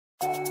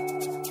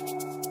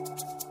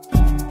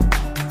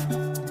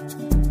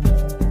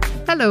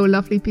Hello,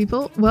 lovely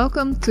people.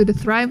 Welcome to the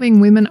Thriving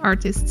Women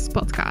Artists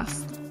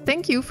podcast.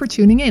 Thank you for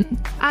tuning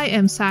in. I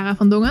am Sarah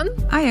van Dongen.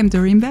 I am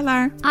Doreen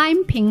Bellar.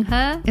 I'm Ping He.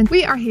 And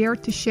we are here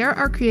to share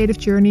our creative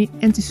journey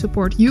and to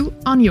support you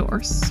on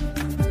yours.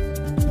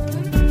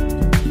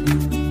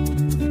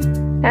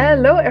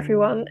 Hello,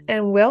 everyone,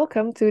 and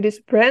welcome to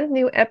this brand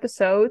new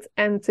episode.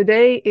 And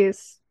today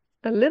is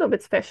a little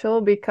bit special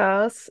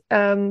because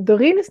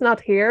Doreen is not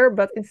here,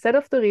 but instead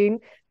of Doreen,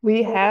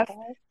 we have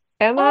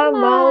Ema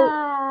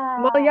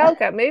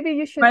Malyauka. Maybe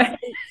you should say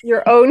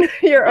your own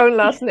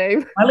last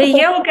name.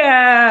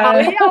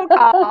 Malyauka.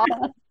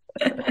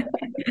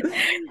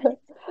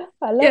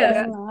 Hello,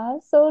 Emma.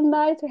 So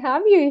nice to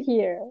have you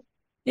here.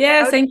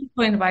 Yeah, thank you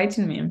for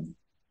inviting me.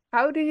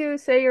 How do you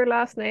say your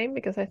last name?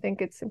 Because I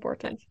think it's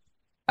important.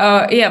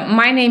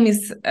 My name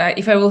is,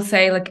 if I will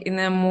say like in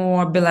a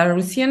more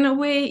Belarusian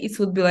way, it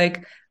would be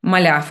like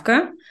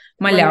Malyauka.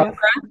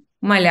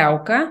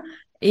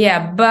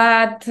 Yeah,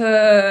 but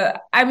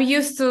I'm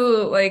used to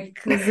like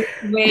this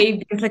way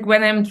because like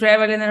when I'm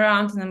traveling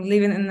around and I'm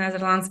living in the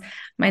Netherlands,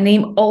 my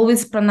name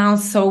always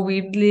pronounced so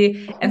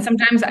weirdly. And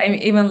sometimes I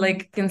even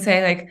like can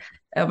say like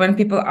when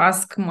people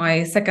ask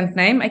my second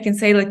name, I can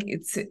say like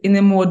it's in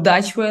a more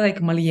Dutch way, like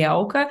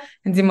Malyauka,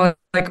 and they're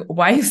like,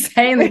 why are you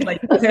saying it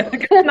like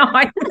no,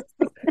 I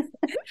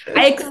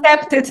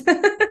accept it.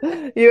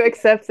 You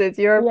accept it.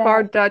 You're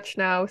part Dutch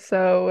now,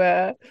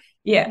 so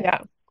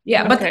yeah.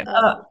 Okay.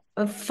 But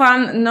a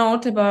fun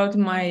note about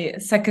my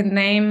second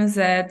name is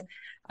that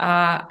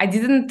I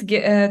didn't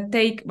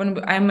take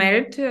when I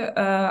married.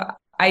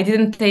 I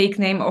didn't take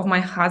name of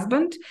my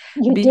husband.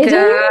 You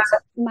didn't?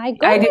 My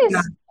goodness. I did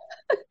not.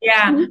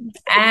 Yeah,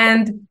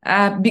 and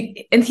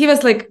he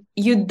was like,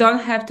 you don't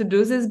have to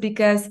do this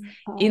because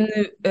in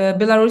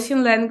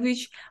Belarusian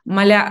language,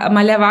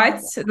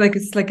 malявать, like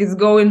it's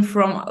going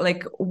from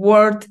like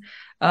word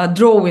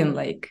drawing,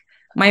 like.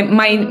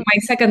 My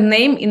second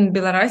name in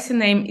Belarusian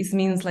name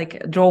means like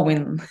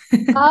drawing.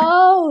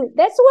 Oh,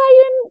 that's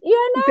why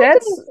you're an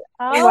artist.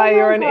 That's why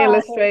you're an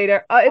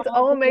illustrator. It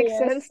all makes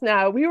sense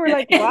now. We were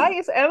like, why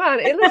is Emma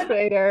an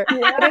illustrator? But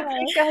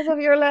it's because of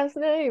your last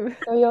name.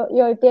 So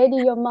your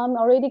daddy, your mom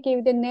already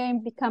gave the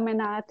name become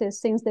an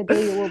artist since the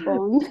day you were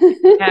born.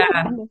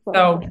 Yeah.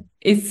 So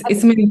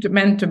it's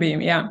meant to be.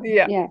 Yeah.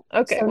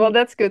 Okay. So, well,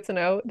 that's good to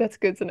know.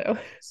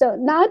 So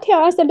now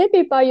tell us a little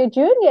bit about your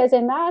journey as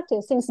an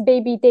artist since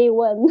baby day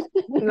one.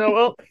 No,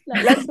 well,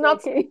 let's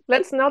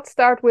not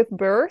start with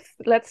birth.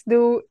 Let's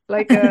do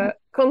like a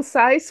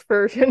concise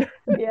version.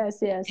 Yes.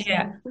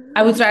 Yeah,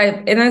 I would try.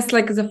 And it's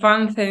like the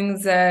fun thing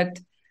that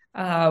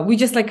we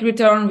just like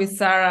returned with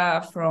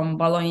Sarah from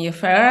Bologna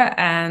Fair,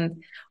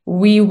 and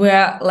we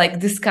were like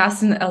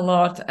discussing a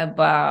lot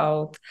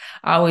about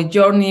our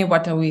journey,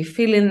 what are we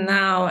feeling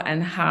now,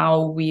 and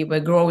how we were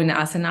growing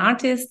as an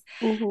artist.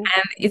 Mm-hmm.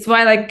 And it's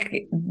why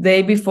like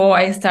day before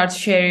I start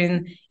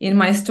sharing in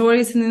my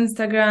stories on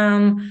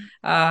Instagram,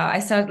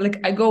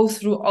 I go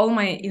through all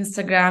my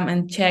Instagram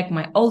and check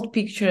my old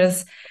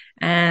pictures,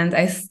 and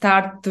I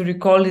start to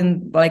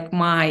recalling like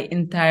my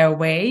entire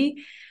way.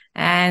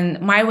 And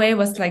my way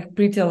was like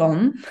pretty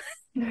long.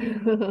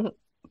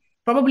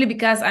 Probably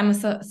because I'm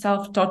a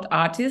self-taught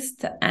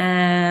artist,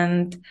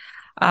 and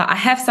I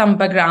have some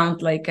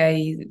background. Like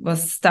I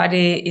was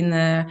studying in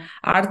a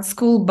art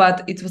school,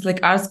 but it was like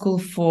art school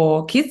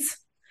for kids,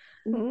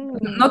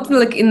 not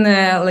like in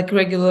a like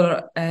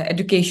regular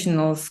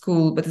educational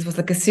school, but it was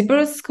like a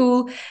separate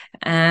school.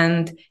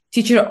 And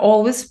teacher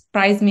always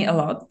prized me a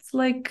lot.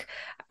 Like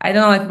I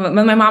don't know, like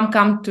when my mom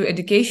come to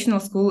educational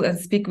school and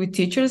speak with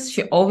teachers,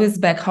 she always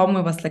back home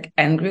was like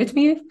angry at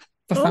me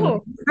for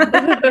some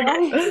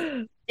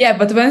reason. Yeah,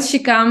 but when she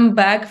come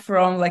back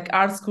from like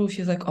art school,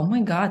 she's like, oh my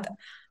God.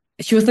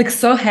 She was like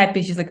so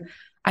happy. She's like,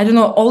 I don't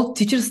know, all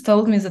teachers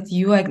told me that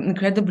you are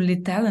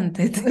incredibly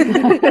talented.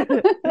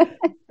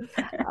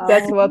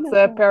 That's what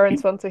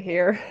parents want to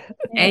hear.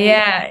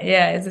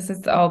 Yeah, this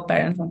is all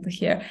parents want to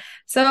hear.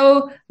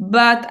 So,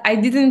 but I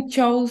didn't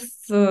choose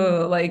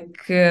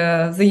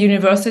the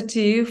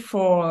university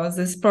for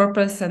this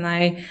purpose, and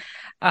I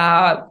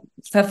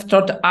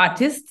self-taught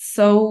artist.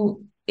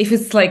 So if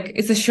it's like,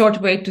 it's a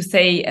short way to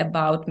say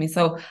about me.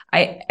 So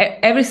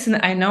everything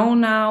I know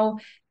now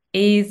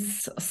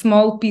is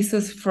small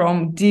pieces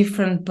from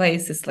different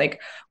places,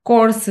 like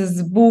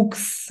courses,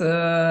 books,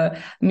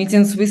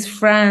 meetings with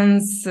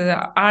friends,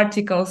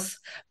 articles,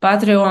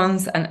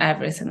 Patreons, and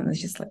everything. And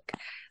it's just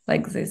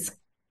like this.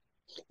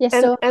 Yes,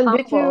 and, so and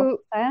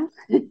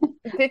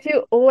did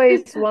you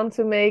always want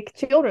to make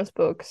children's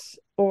books,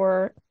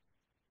 or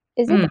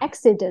is it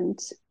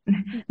accident?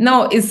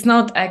 No, it's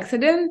not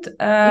accident.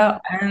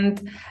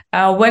 And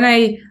when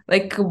I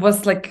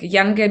was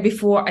younger,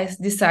 before I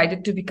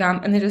decided to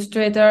become an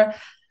illustrator,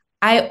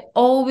 I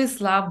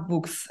always loved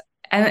books,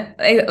 and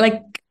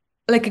I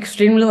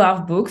extremely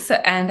love books.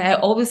 And I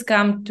always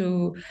come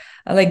to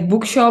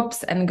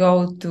bookshops and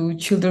go to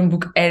children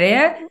book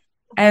area.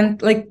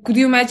 And like, could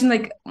you imagine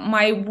like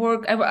my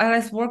work? I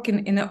was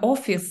working in an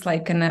office,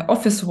 like an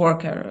office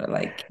worker,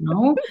 like,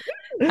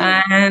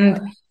 and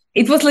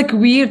it was like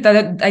weird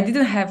that I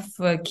didn't have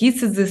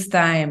kids at this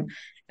time.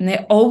 And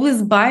I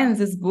always buy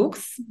these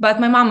books, but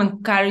my mom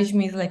encouraged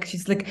me, like,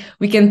 she's like,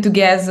 we can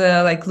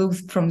together like look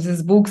from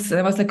these books. And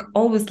I was like,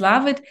 always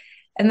love it.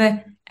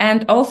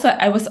 And also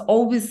I was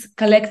always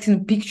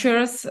collecting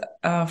pictures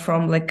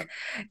from like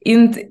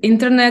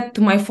internet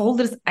to my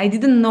folders. I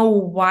didn't know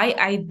why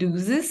I do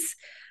this,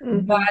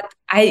 but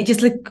I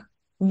just like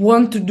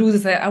want to do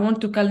this. I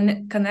want to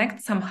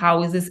connect somehow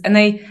with this, and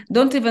I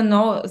don't even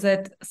know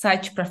that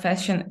such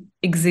profession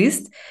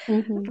exists.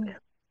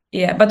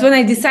 Yeah, but when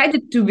I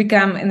decided to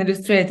become an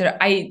illustrator,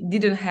 I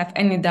didn't have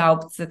any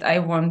doubts that I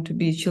want to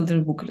be a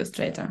children's book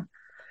illustrator.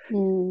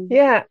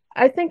 Yeah,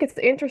 I think it's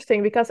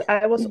interesting because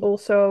I was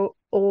also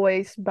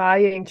always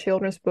buying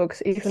children's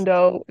books, even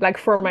though, like,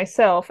 for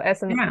myself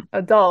as an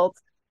adult.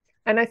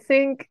 And I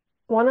think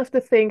one of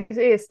the things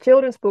is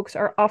children's books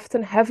are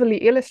often heavily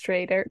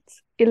illustrated,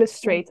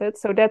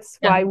 so that's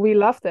why we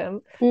love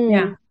them.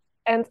 Yeah.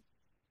 And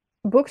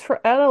books for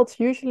adults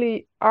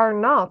usually are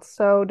not,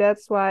 so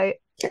that's why,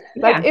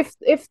 like,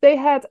 if they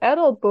had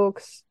adult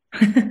books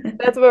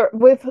that were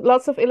with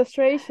lots of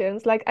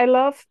illustrations, like, I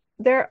love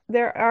there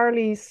are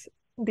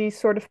these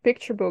sort of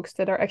picture books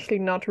that are actually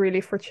not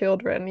really for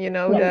children,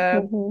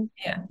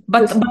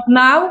 but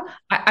now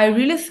I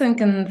really think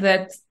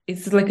that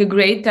it's like a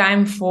great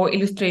time for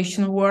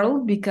illustration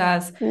world,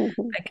 because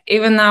like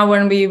even now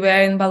when we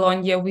were in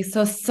Bologna, we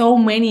saw so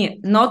many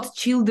not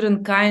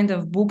children kind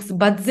of books,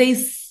 but they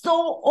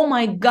so, oh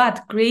my god,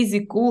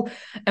 crazy cool,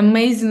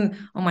 amazing,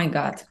 oh my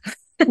god.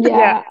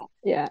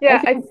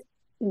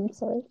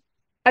 Sorry.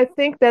 I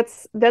think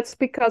that's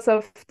because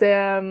of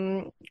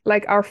the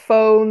like our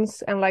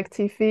phones and like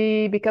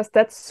TV, because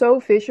that's so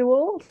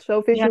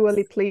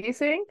visually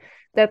pleasing,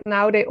 that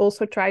now they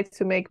also try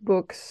to make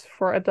books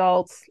for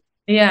adults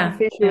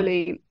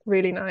visually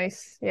really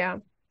nice. Yeah,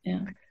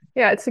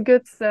 it's a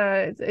good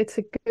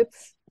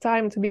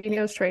time to be an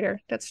illustrator.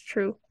 That's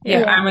true.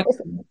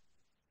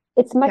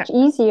 It's much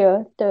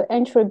easier. The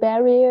entry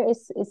barrier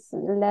is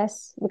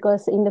less,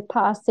 because in the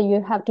past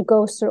you have to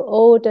go through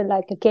all the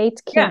like a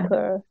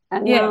gatekeeper,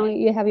 and now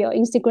you have your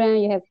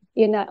Instagram, you have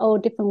all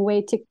different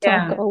way,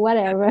 TikTok or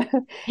whatever.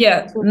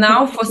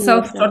 Now for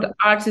self-taught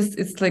artists,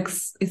 it's like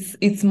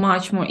it's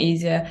much more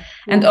easier.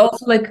 And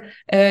also like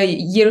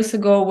years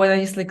ago when I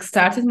just like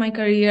started my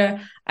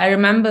career, I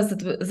remember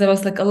that there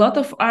was like a lot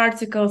of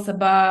articles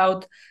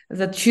about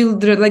the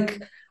children, like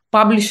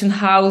publishing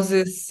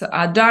houses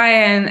are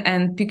dying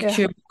and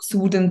picture books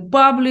wouldn't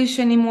publish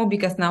anymore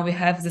because now we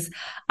have this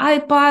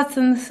iPads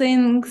and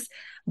things.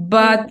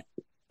 But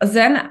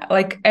then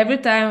like every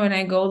time when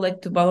I go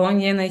like to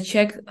Bologna and I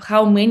check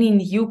how many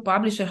new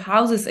publisher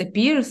houses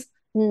appears,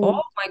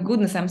 oh my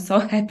goodness, I'm so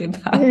happy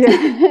about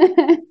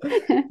it.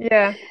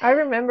 Yeah, I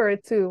remember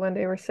it too when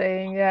they were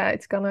saying,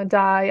 it's gonna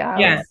die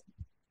out.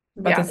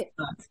 But it's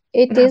not.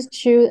 It is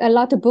true. A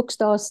lot of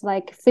bookstores,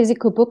 like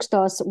physical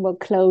bookstores, were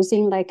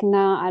closing. Like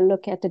now, I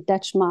look at the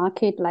Dutch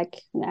market,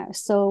 like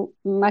so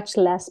much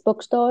less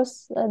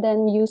bookstores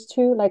than used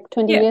to, like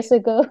 20 years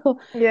ago.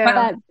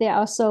 But they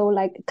also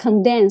like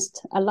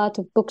condensed. A lot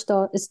of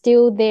bookstores is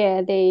still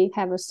there. They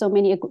have so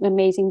many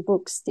amazing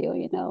books still,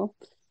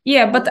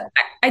 Yeah, but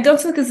I don't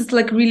think it's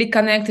like really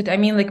connected. I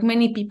mean, like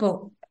many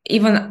people,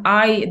 even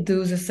I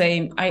do the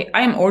same. I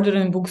am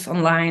ordering books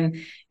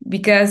online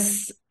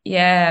because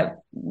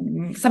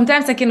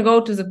sometimes I can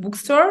go to the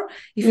bookstore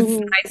if it's a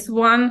nice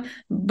one,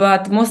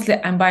 but mostly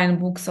I'm buying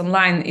books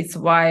online. It's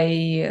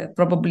why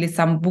probably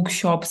some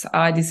bookshops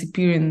are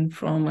disappearing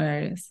from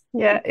areas.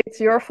 Yeah, it's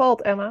your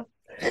fault, Emma.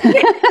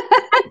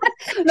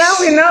 Now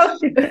we know.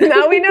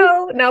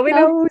 Now we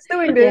know who's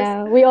doing this.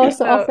 Yeah, we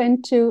also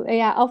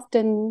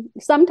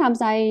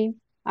sometimes I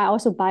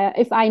also buy,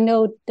 if I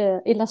know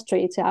the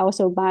illustrator, I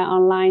also buy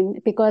online,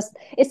 because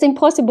it's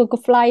impossible to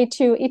fly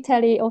to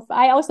Italy. Or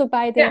I also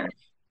buy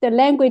the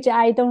language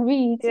I don't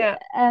read. The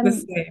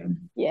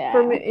same.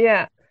 For me,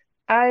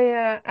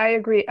 I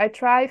agree. I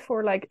try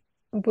for like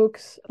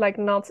books, like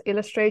not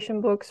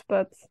illustration books,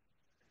 but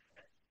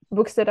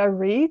books that I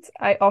read.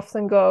 I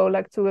often go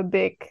like to a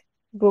big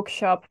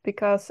bookshop,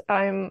 because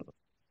I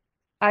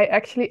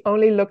actually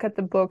only look at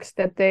the books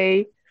that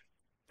they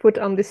put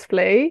on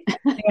display,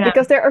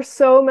 because there are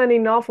so many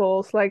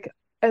novels,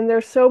 and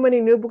there's so many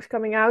new books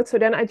coming out. So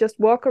then I just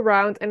walk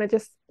around and I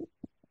just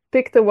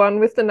pick the one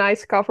with the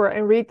nice cover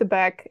and read the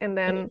back, and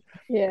then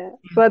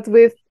but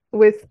with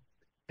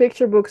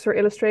picture books or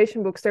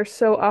illustration books, they're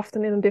so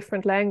often in a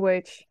different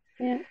language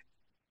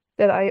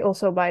that I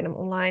also buy them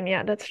online.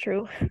 Yeah, that's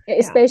true.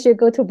 Especially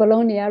go to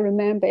Bologna. I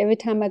remember every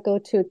time I go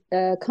to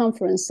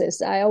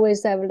conferences, I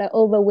always have like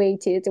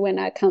overweighted when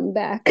I come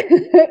back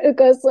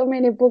because so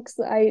many books,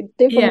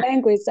 different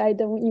language I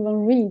don't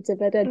even read,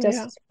 but I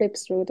just flip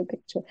through the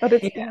picture. But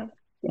it's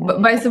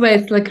But by the way,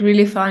 it's like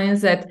really funny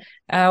that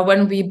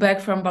when we back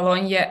from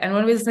Bologna and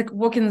when we like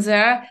walking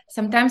there,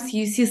 sometimes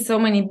you see so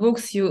many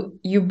books,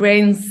 your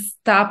brain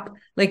stop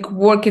like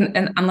working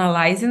and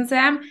analyzing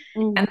them.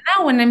 And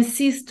now when I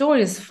see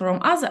stories from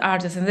other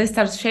artists and they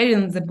start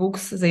sharing the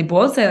books they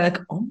bought, they're like,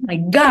 oh my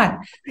God,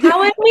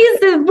 how I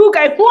missed this book,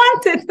 I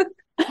wanted.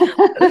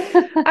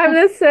 I'm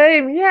the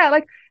same. Yeah,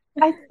 like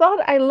I thought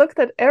I looked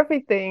at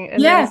everything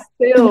and then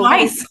still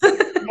twice.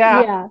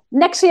 Yeah.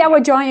 Next year I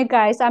will join you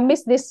guys. I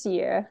missed this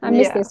year. I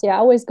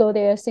always go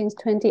there since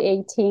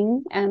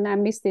 2018 and I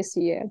missed this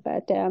year,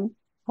 but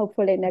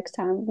hopefully next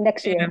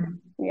year.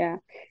 Yeah.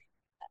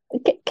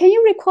 Can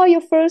you recall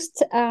your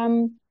first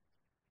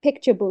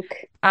picture book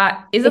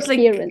is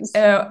experience? It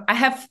like I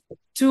have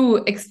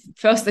two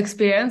first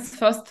experience.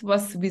 First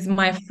was with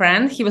my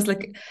friend. He was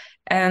like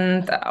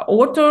an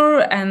author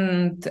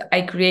and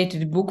I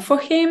created a book for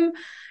him.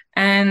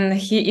 And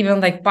he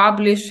even like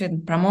published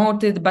and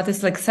promoted, but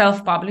it's like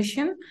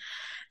self-publishing.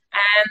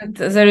 And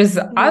there is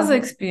other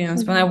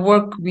experience when I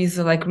work with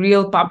like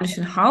real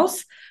publishing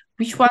house.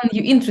 Which one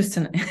you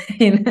interested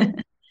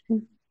in?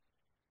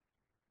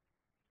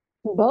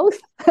 Both.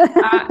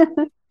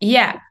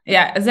 Yeah,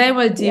 they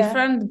were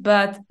different,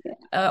 but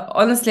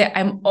honestly,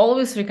 I'm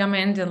always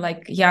recommending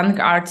like young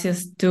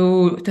artists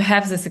to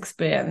have this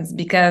experience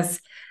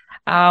because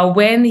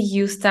when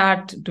you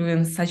start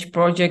doing such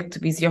project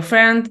with your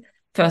friend,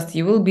 first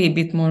you will be a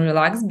bit more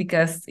relaxed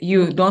because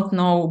you don't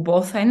know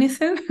both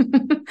anything.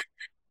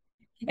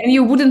 And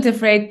you wouldn't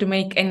afraid to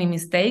make any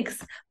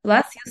mistakes.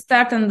 Plus you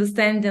start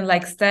understanding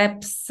like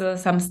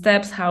some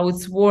steps, how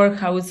it's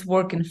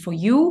working for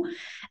you.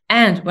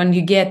 And when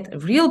you get a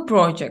real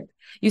project,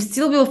 you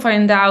still will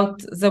find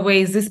out the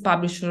way this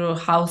publisher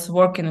house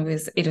working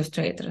with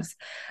illustrators.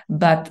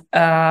 But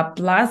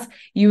plus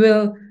you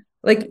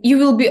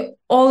will be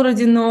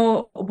already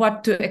know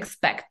what to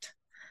expect.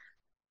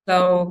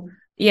 So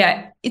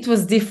yeah, it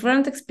was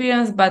different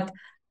experience, but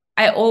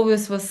I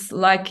always was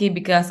lucky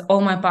because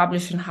all my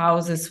publishing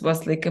houses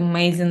was like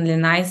amazingly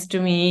nice to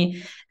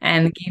me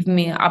and give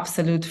me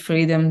absolute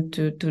freedom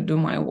to do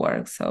my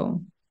work.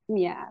 So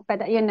yeah,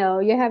 but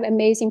you have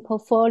amazing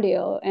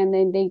portfolio and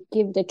then they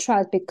give the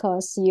trust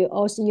because you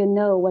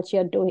know what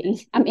you're doing.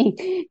 I mean,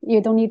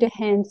 you don't need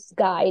hands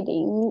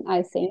guiding,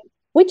 I think.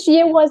 Which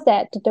year was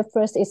that, the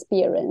first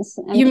experience?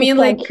 And you mean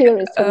like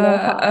curious to know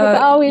how.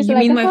 People always you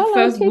like, mean my how long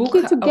first take book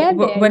you to get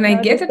there? when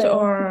I get it,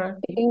 or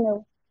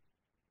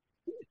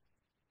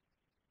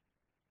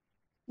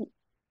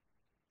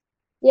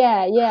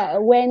yeah,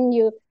 when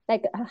you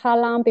like, how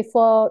long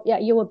before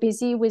you were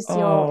busy with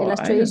your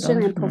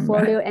illustration and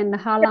portfolio, and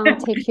how long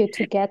take you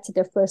to get to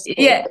the first book?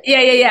 Yeah.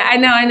 I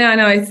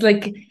know. It's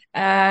like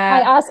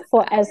I ask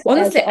for as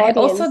honestly, I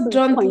also audience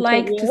don't point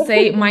like of to view.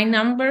 say my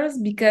numbers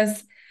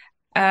because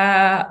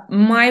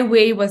my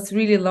way was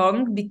really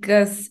long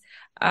because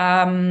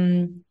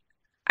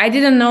I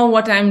didn't know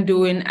what I'm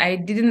doing. I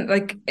didn't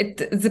like at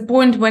the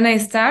point when I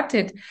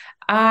started,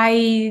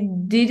 I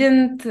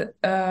didn't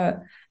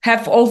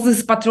have all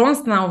these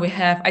patrons now we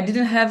have. I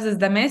didn't have these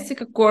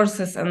domestic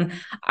courses and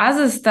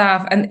other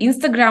stuff. And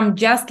Instagram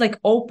just like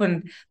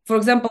opened. For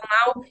example,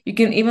 now you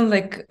can even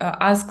like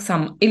ask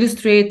some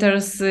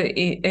illustrators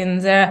in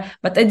there,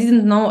 but I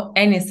didn't know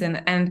anything.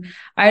 And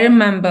I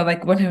remember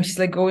like when I was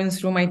like going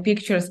through my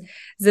pictures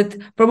that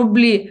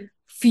probably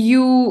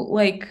few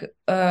like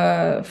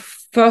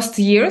first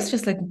years,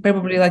 just like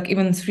probably like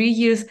even 3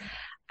 years,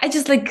 I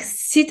just like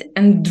sit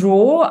and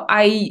draw.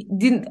 I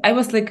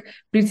was like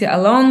pretty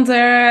alone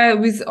there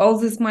with all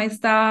this my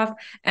stuff,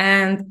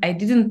 and I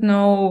didn't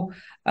know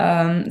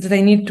that I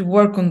need to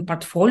work on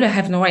portfolio. I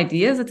have no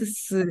idea that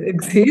this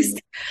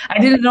exists. I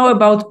didn't know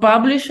about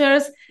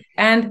publishers,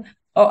 and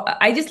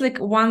I just like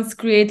once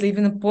created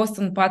even a post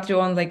on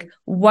Patreon, like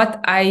what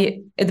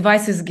I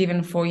advice is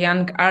given for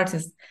young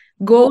artists.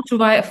 Go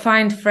to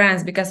find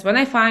friends, because when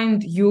I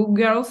find you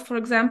girls, for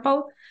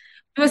example,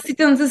 we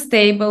sit on this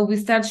table, we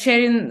start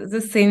sharing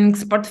the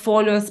things,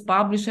 portfolios,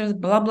 publishers,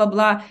 blah, blah,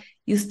 blah.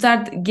 You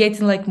start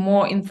getting like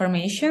more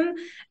information,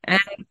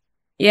 and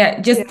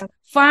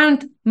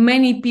find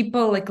many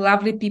people, like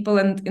lovely people,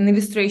 and in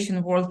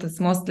illustration world,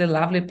 it's mostly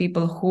lovely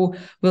people who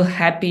will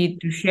happy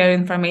to share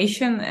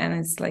information. And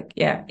it's like,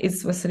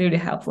 it was really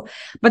helpful.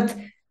 But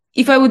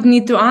if I would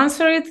need to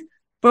answer it,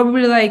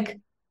 probably like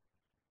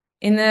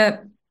in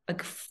a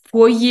like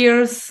 4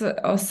 years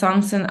or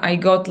something, I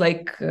got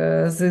like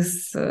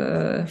this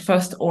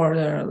first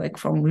order like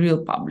from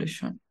real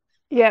publisher.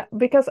 Yeah,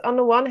 because on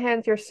the one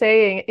hand, you're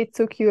saying it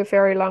took you a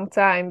very long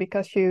time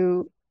because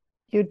you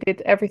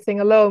did everything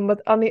alone.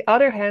 But on the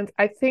other hand,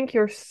 I think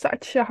you're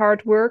such a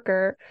hard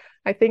worker.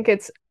 I think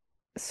it's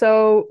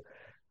so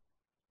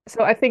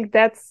I think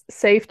that's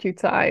saved you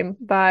time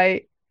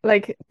by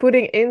like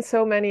putting in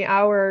so many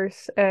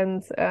hours,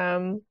 and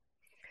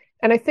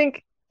I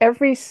think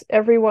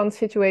everyone's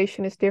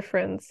situation is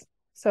different.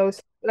 So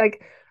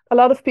like a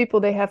lot of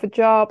people, they have a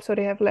job, so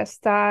they have less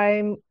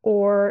time,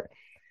 or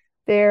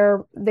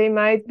they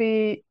might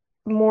be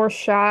more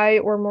shy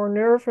or more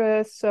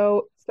nervous.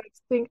 I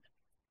think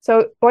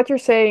what you're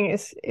saying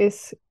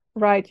is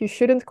right. You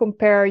shouldn't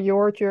compare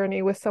your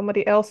journey with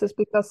somebody else's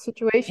because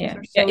situations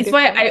are so it's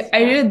different. why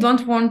I really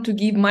don't want to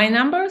give my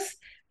numbers,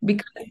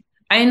 because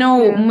I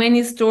know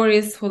many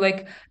stories who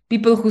like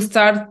people who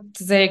start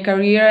their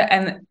career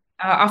and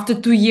after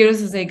 2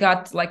 years they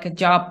got like a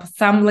job.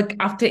 Some like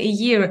after a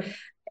year.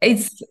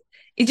 It's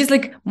just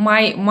like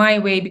my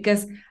way,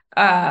 because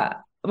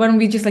when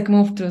we just like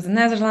moved to the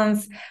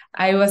Netherlands,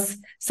 I was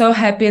so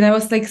happy and I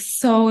was like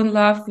so in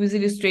love with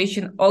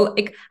illustration. All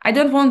like I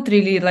don't want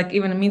really like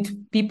even meet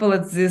people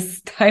at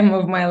this time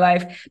of my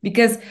life,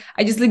 because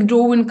I just like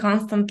drawing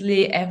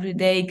constantly every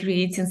day,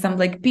 creating some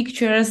like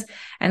pictures,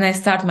 and I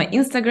start my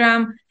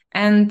Instagram.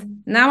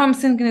 And now I'm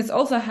thinking it's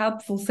also a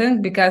helpful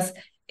thing, because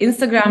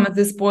Instagram at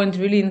this point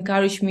really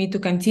encouraged me to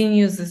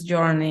continue this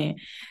journey,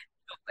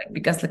 like,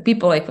 because like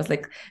people like was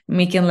like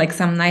making like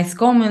some nice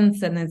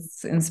comments, and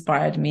it's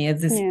inspired me at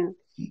this. Yeah.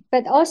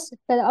 But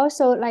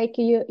also like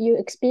you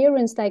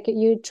experience, like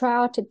you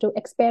try to do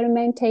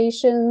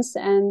experimentations,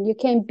 and you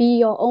can be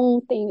your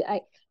own thing,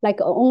 like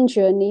your own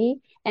journey.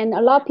 And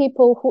a lot of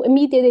people who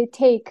immediately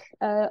take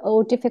a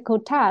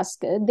difficult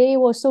task, they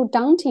were so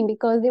daunting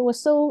because they were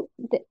so,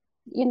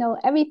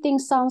 everything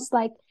sounds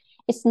like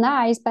it's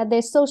nice, but they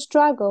so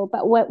struggle.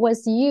 But what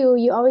was you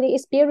already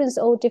experienced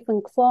all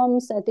different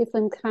forms,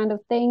 different kind of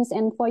things,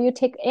 and for you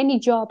take any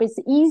job, it's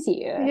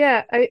easier.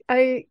 Yeah,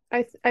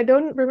 I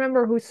don't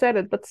remember who said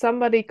it, but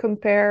somebody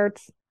compared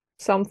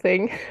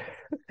something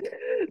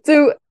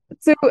to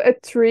a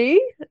tree,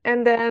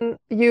 and then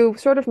you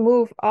sort of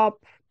move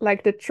up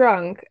like the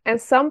trunk, and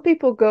some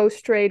people go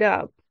straight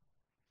up,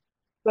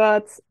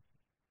 but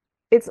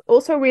it's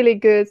also really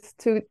good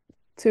to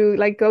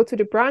like go to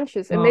the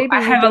branches, and maybe I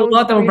you have a don't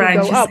lot of really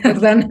branches go up, but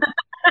then.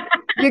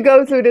 you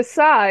go to the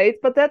side,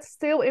 but that's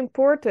still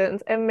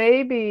important. And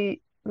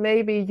maybe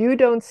you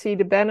don't see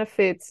the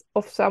benefits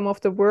of some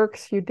of the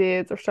works you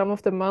did or some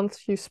of the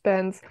months you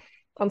spent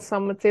on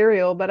some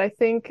material, but I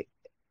think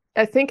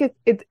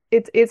it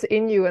is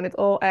in you, and it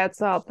all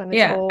adds up, and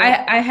it's all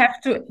I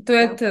have to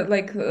add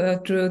like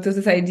to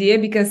this idea,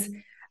 because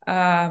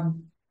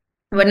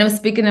when I'm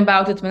speaking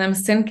about it, when I'm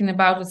thinking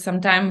about it,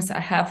 sometimes I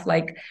have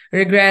like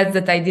regrets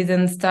that I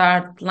didn't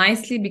start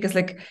nicely, because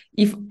like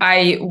if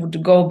I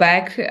would go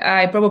back,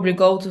 I probably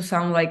go to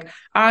some like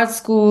art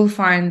school,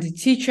 find a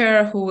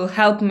teacher who will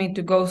help me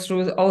to go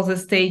through all the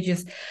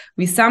stages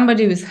with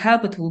somebody with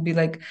help. It will be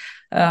like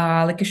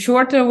a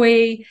shorter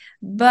way.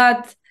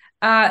 But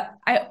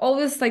I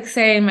always like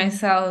saying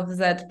myself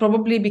that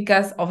probably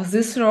because of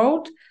this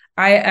road,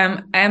 I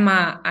am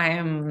Ema I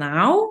am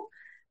now.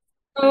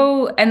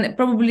 So, and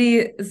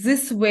probably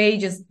this way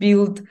just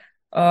build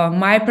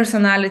my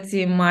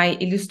personality, my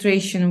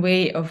illustration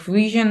way of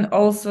vision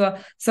also.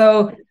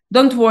 So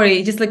don't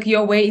worry, just like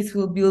your way, it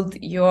will build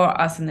your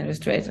as an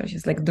illustrator.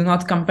 Just like do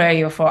not compare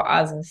you for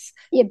others.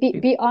 Yeah,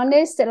 be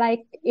honest.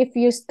 Like if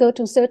you go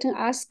to certain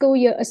art school,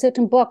 you a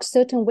certain box,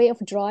 certain way of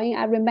drawing.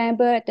 I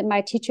remember that my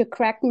teacher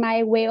cracked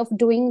my way of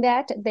doing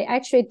that. They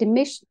actually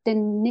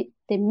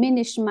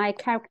diminish my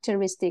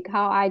characteristic,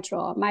 how I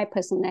draw, my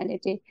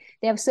personality.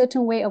 They have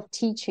certain way of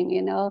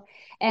teaching,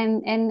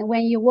 And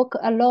when you work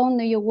alone,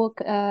 you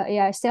work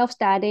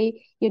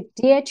self-study, you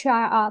dare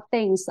try out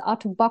things,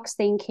 out of box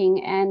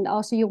thinking, and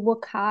also you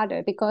work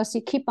harder because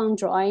you keep on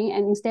drawing,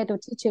 and instead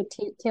of teacher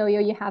tell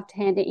you you have to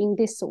hand it in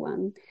this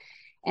one.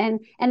 And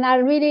I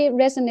really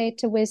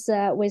resonate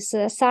with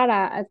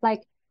Sarah.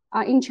 Like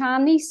in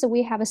Chinese,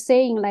 we have a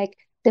saying like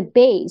the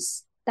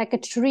base, like a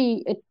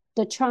tree,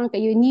 the trunk.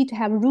 You need to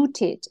have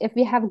rooted. If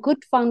you have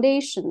good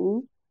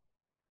foundation,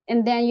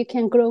 and then you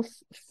can grow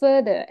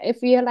further.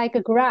 If you're like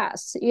a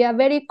grass, you are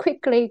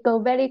go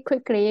very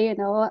quickly,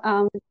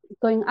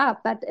 going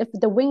up. But if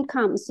the wind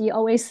comes, you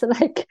always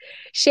like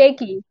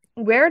shaky.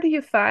 Where do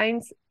you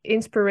find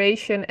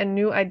inspiration and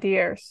new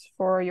ideas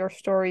for your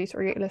stories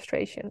or your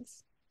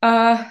illustrations?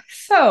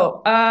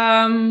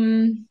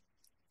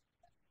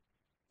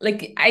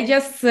 Like I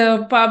just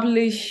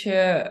publish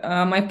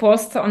my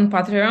post on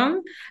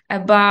Patreon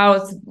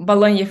about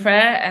Bologna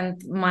Fair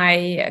and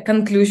my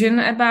conclusion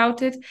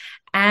about it.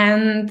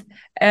 And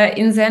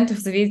in the end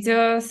of the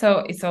video,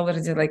 so it's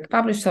already like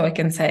published, so I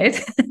can say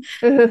it.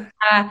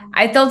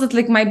 I told it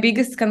like my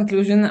biggest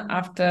conclusion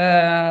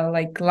after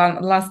like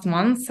last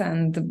month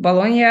and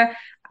Bologna.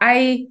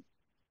 I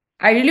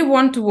really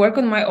want to work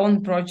on my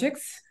own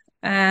projects.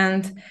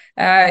 And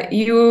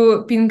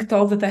you, Pink,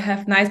 told that I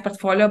have nice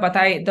portfolio, but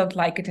I don't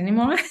like it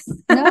anymore.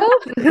 No?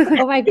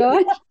 Oh my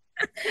God.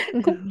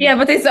 Yeah,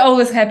 but it's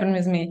always happened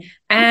with me.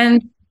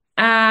 And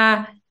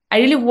I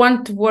really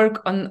want to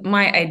work on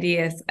my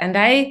ideas. And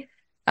I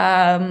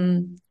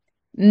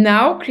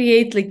now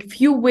create like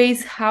few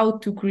ways how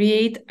to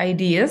create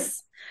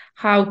ideas,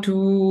 how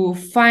to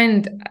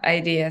find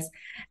ideas.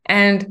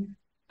 And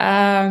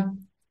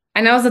I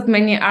know that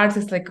many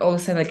artists like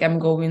always say like I'm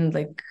going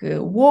like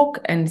walk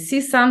and see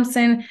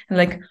something and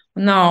like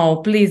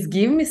no, please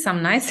give me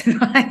some nice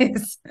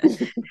advice.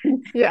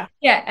 Yeah,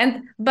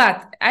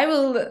 but I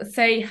will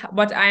say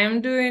what I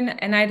am doing,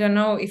 and I don't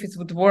know if it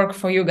would work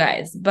for you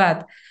guys,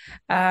 but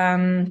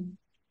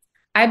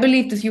I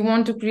believe that you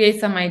want to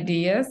create some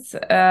ideas.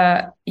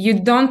 You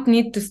don't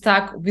need to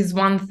stuck with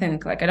one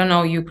thing. Like I don't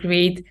know, you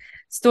create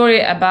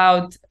story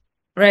about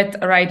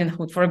Red Riding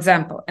Hood, for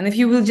example. And if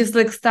you will just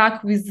like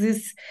stuck with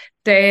this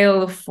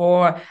tale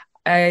for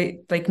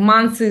like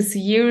months,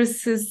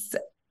 years,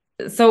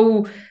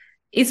 so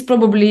it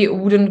probably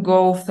wouldn't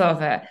go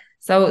further.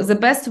 So the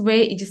best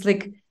way is just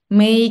like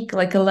make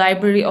like a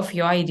library of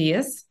your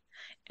ideas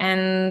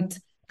and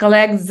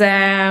collect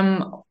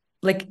them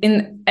like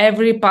in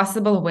every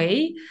possible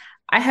way.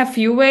 I have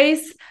few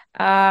ways.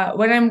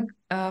 When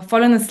I'm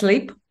falling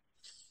asleep,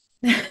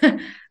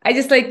 I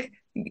just like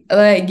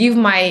give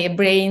my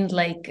brain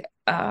like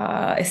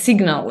a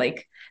signal,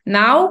 like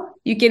now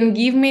you can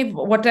give me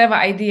whatever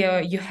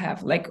idea you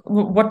have, like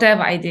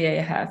whatever idea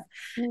you have.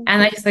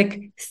 And I just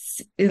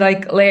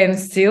like laying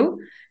still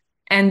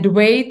and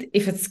wait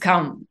if it's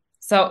come.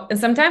 So, and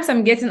sometimes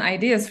I'm getting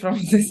ideas from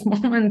this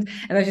moment,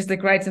 and I just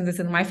like writing this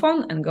in my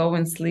phone and go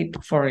and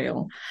sleep for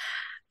real.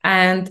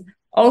 And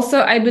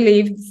also, I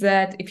believe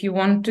that if you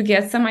want to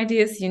get some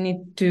ideas, you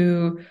need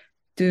to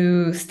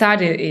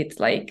study it.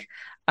 Like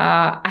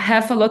I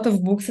have a lot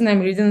of books and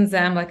I'm reading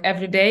them like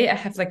every day. I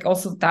have like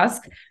also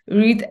task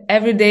read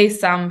every day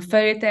some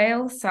fairy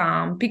tale,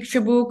 some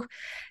picture book,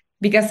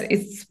 because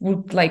it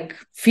would like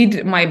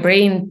feed my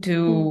brain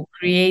to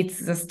create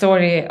the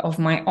story of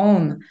my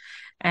own.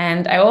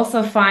 And I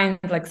also find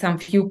like some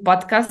few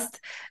podcasts,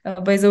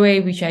 by the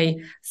way, which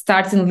I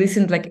start and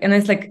listen like, and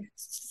it's like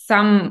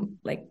some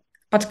like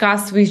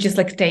podcasts with just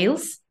like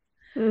tales.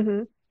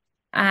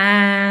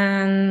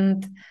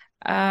 And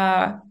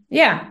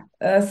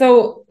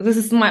so this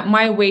is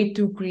my way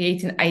to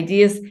creating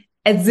ideas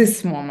at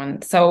this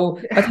moment. So,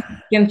 but it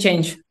can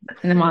change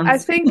in a month. I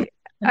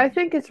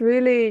think it's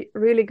really,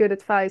 really good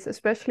advice,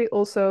 especially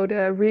also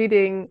the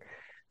reading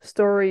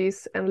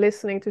stories and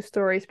listening to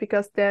stories,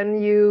 because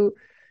then you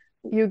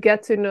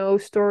get to know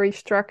story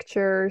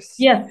structures.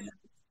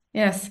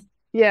 Yes.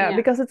 Yeah,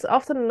 because it's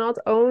often not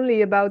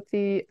only about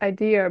the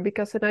idea,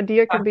 because an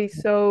idea can be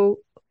so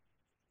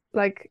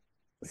like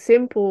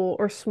simple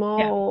or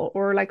small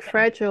or like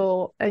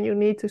fragile, and you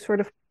need to sort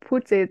of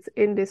put it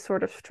in this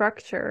sort of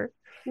structure.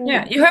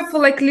 Yeah, you have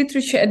like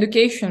literature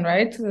education,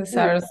 right,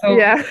 Sarah? So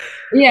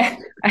yeah,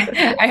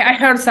 I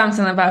heard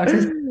something about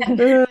it.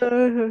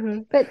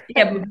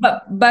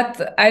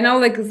 but I know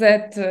like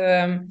that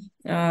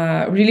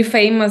really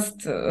famous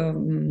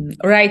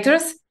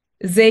writers,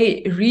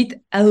 they read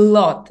a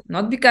lot,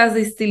 not because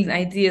they steal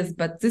ideas,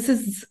 but this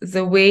is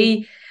the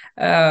way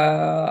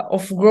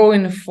of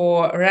growing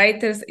for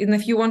writers. And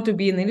if you want to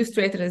be an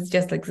illustrator, it's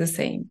just like the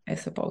same, I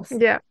suppose.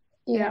 Yeah.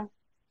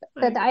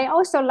 But I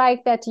also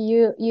like that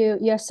you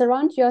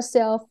surround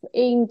yourself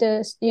in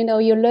the,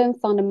 you learn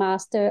from the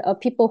master or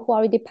people who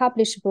already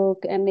publish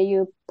book, and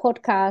you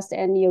podcast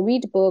and you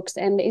read books,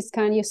 and it's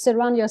kind of, you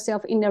surround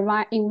yourself in the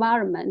right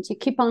environment. You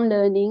keep on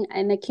learning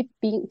and keep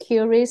being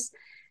curious.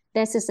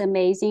 This is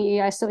amazing.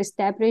 You are so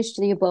established,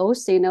 you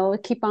both,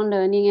 keep on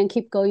learning and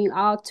keep going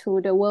out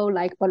to the world.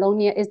 Like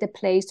Bologna is the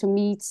place to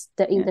meet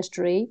the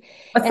industry.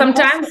 But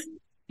sometimes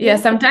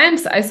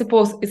sometimes I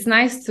suppose it's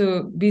nice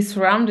to be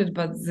surrounded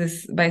by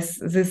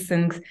these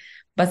things,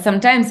 but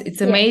sometimes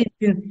it's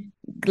amazing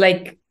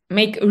like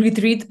make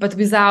retreat but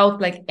without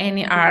like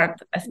any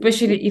art,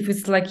 especially if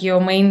it's like your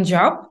main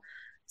job.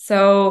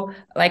 So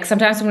like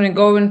sometimes when I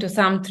go into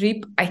some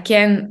trip, I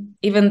can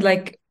even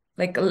left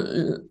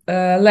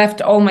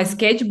all my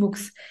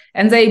sketchbooks,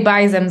 and they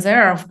buy them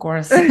there, of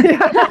course. All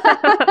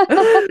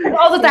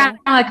the time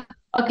I'm like,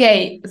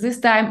 okay, this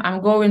time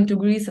I'm going to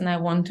Greece and I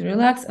want to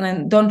relax and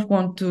I don't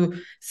want to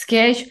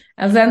sketch.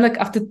 And then like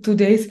after 2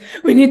 days,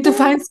 we need to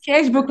find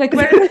sketchbook, like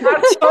where is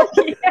art shop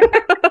here?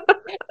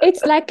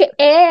 It's like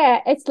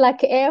air. It's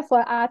like air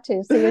for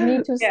artists. So you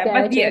need to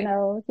sketch,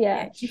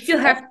 You still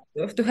have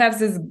to have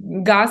this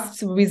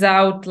gasps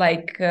without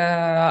like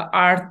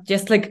art,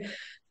 just like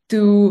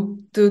to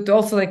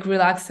also like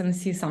relax and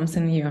see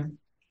something new.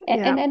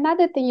 And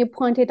another thing you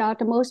pointed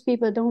out, most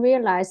people don't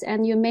realize,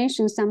 and you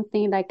mentioned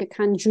something like a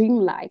kind of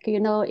dream-like,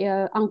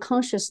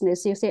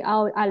 unconsciousness. You say,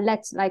 oh,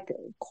 let's like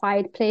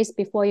quiet place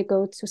before you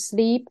go to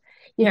sleep.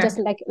 You just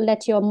like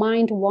let your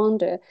mind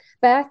wander.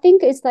 But I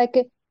think it's like,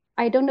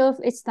 I don't know if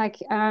it's like,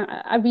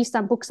 I read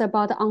some books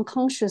about the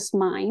unconscious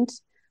mind.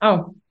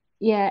 Oh.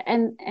 Yeah,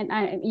 and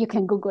you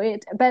can Google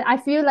it. But I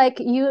feel like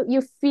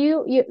you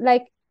feel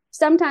like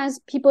sometimes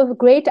people have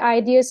great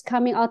ideas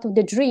coming out of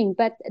the dream,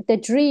 but the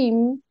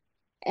dream,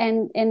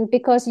 and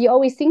because you're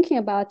always thinking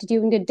about it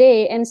during the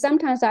day, and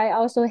sometimes I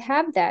also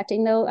have that,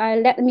 I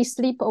let me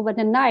sleep over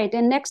the night,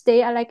 and next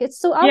day I like, it's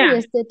so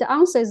obvious that the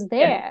answer is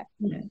there.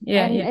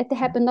 It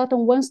happened not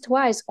once,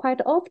 twice,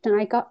 quite often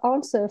I got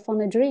answer from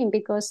the dream,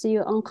 because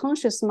your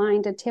unconscious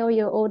mind tell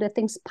you all the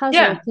things,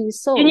 puzzle to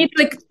solve. You need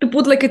like to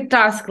put like a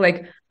task,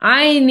 like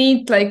I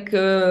need like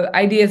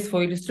ideas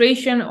for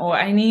illustration, or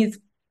I need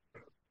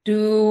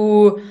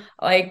to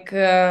like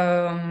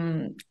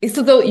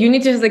so you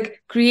need to just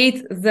like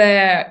create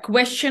the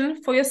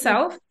question for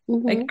yourself.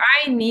 Like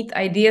I need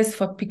ideas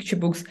for picture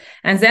books,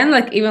 and then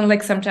like even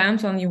like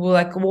sometimes when you will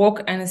like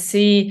walk and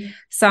see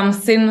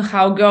something,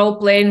 how girl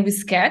playing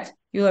with cat,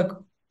 you're like,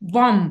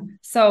 boom.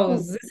 So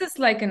this is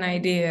like an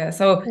idea.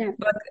 So,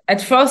 but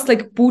at first,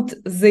 like put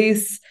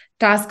this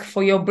task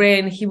for your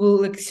brain, he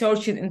will like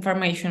search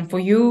information for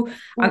you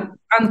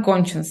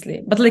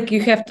unconsciously. But like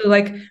you have to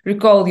like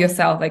recall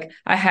yourself, like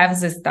I have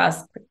this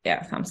task.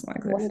 Yeah, something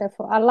like this.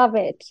 Wonderful. I love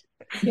it.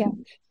 Yeah.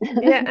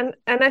 Yeah,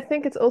 and I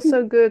think it's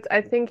also good.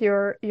 I think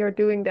you're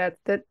doing that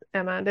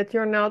Emma, that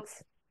you're not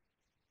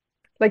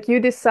like you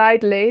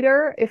decide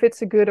later if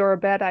it's a good or a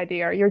bad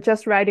idea. You're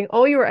just writing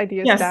all your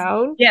ideas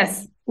down.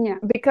 Yes. Yeah.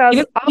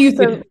 Because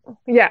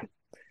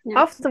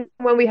often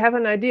when we have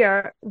an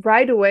idea,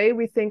 right away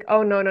we think,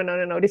 oh no,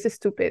 this is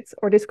stupid,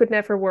 or this could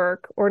never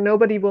work, or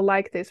nobody will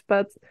like this.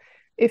 But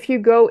if you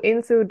go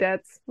into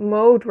that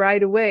mode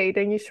right away,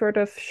 then you sort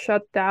of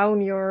shut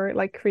down your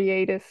like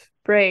creative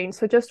brain.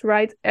 So just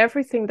write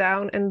everything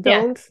down and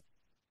don't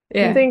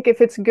think if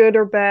it's good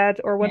or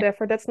bad or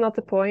whatever. That's not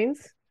the point.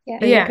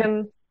 Then you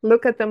can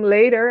look at them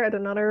later at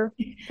another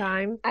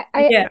time.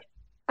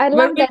 I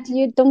love that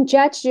you don't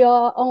judge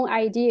your own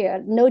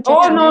idea. No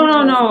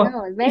judgmental.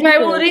 No. If I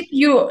will read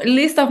you a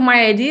list of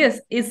my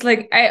ideas, it's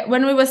like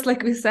when we was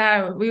like with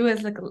Sarah, we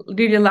was like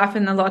really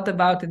laughing a lot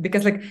about it,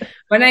 because like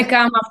when I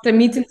come after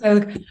meetings, I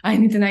was like, I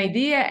need an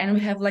idea, and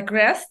we have like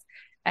rest,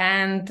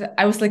 and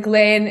I was like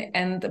laying,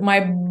 and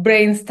my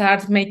brain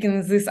starts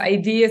making these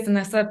ideas, and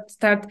I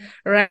start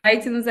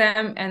writing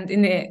them, and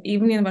in the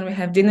evening when we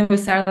have dinner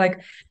with Sarah,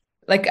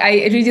 like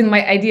I reading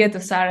my idea to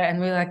Sarah, and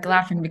we're like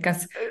laughing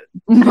because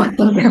most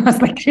of them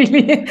was like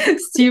really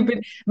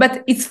stupid.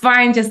 But it's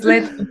fine. Just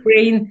let the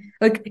brain,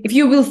 like if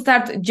you will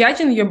start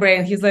judging your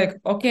brain, he's like,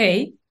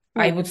 okay,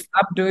 I would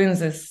stop doing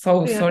this.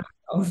 So sorry.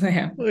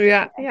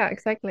 Yeah,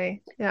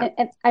 exactly. Yeah.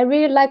 And I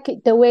really like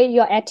the way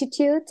your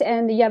attitude,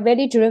 and you're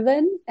very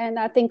driven. And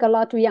I think a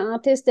lot of young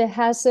artists, they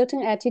have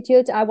certain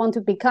attitude. I want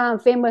to become a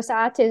famous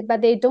artist, but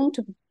they don't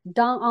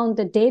down on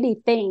the daily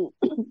thing.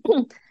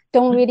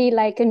 Don't really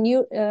like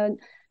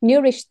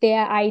nourish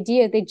their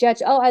idea. They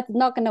judge, oh, it's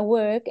not gonna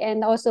work,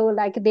 and also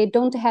like they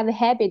don't have a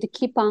habit to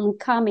keep on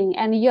coming.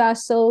 And you are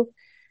so,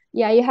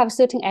 you have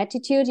certain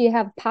attitude, you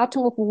have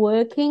pattern of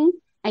working,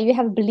 and you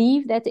have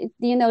belief that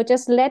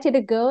just let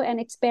it go and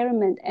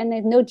experiment, and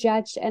no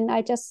judge. And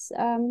I just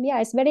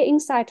it's very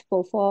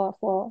insightful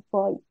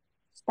for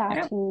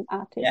starting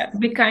artists. Yeah,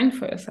 be kind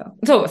for yourself.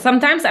 So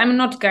sometimes I'm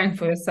not kind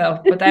for yourself,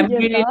 but I'm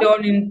really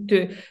learning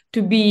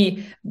to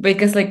be,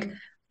 because like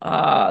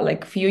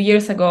a few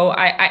years ago,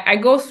 I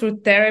go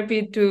through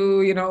therapy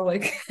to,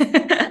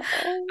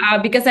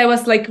 because I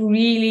was like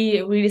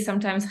really, really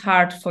sometimes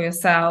hard for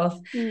yourself.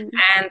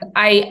 And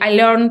I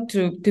learned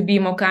to be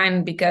more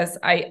kind, because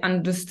I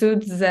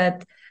understood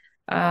that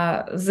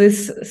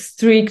this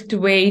strict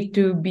way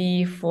to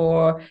be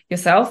for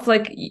yourself,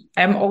 like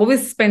I'm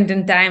always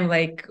spending time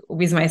like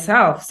with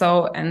myself.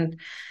 So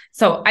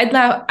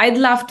I'd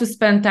love to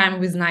spend time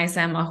with nice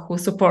Emma who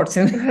supports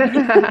me.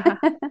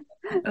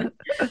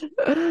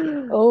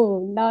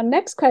 Oh, now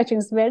next question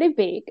is very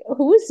big.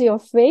 Who's your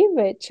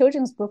favorite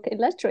children's book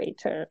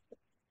illustrator?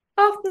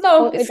 Oh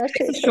no, it's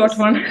a short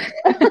one.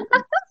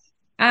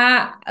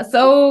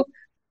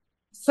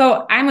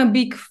 So I'm a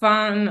big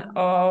fan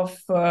of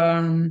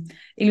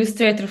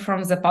illustrator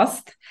from the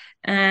past,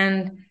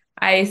 and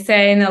I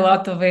say a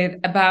lot of it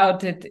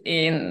about it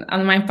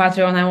on my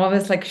Patreon. I'm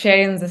always like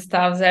sharing the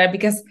stuff there,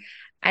 because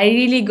I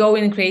really go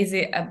in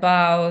crazy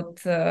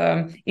about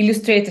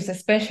illustrators,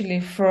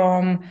 especially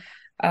from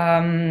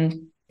the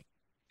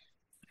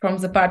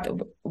part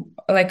of,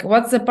 like,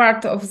 what's the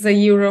part of the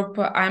Europe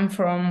I'm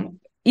from?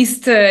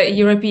 East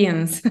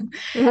Europeans.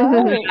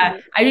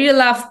 I really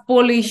love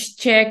Polish,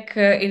 Czech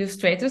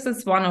illustrators.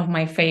 It's one of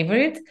my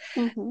favorite.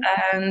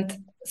 And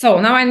so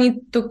now I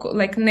need to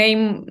like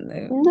name.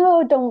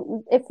 No,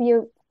 don't. If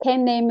you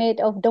can name it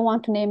or don't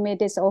want to name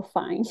it, it's all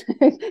fine.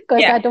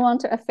 Because I don't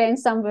want to offend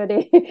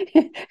somebody.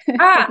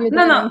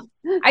 No.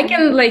 I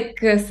can like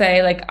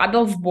say like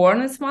Adolf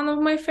Born is one of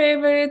my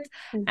favorite,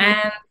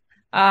 and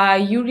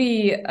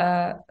Yuri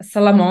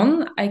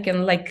Salomon. I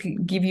can like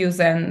give you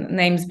the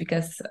names,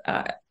 because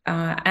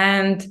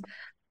and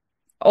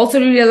also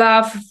really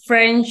love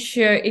French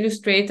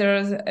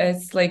illustrators.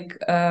 It's like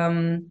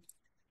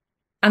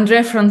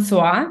André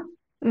Francois.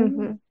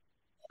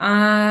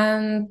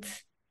 And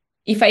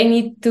if I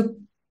need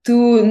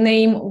to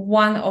name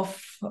one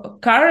of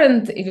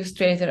current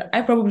illustrator,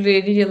 I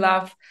probably really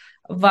love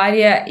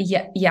Varia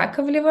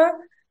Yakovleva.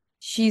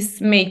 She's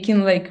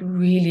making like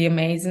really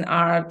amazing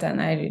art, and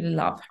I really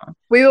love her.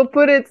 We will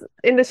put it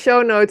in the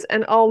show notes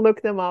and I'll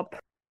look them up.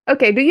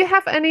 Okay, do you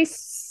have any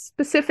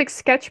specific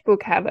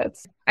sketchbook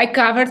habits? I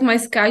covered my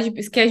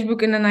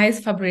sketchbook in a nice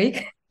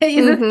fabric.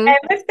 Is it a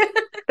habit?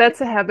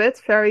 That's a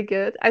habit. Very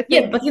good. I think.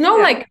 Yeah, but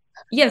like,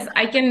 yes,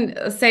 I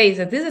can say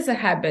that this is a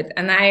habit,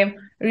 and I'm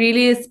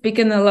really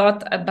speaking a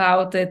lot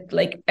about it,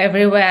 like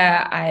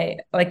everywhere I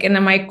like in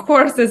my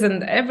courses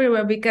and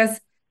everywhere,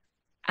 because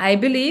I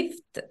believe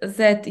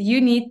that you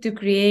need to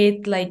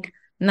create like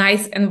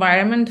nice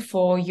environment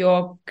for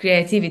your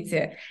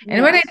creativity.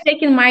 And when I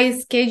take in my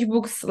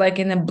sketchbooks like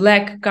in a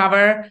black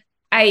cover,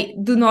 I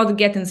do not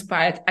get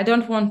inspired. I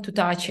don't want to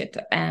touch it.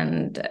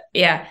 And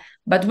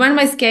but when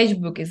my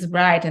sketchbook is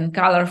bright and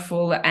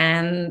colorful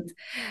and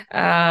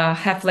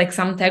have like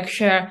some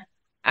texture,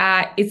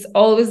 it's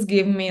always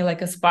give me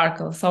like a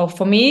sparkle. So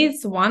for me,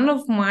 it's one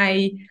of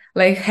my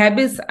like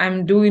habits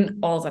I'm doing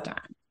all the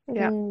time.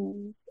 Yeah,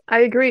 I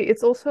agree.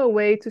 It's also a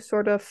way to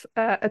sort of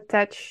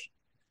attach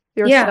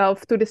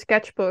yourself to the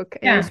sketchbook,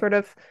 and you sort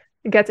of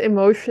get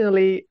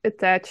emotionally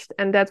attached,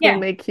 and that will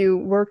make you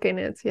work in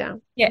it.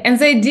 And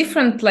they're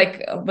different.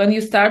 Like when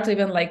you start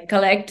even like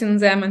collecting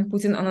them and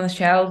putting on the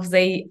shelves,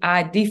 they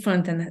are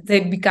different, and they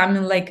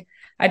becoming like,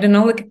 I don't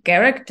know, like a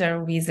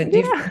character with a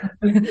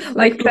different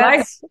like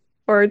pets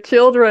or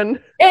children.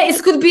 Yeah,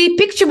 it could be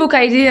picture book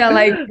idea,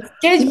 like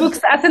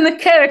sketchbooks as in the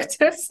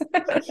characters.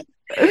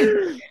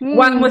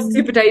 One more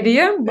stupid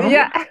idea.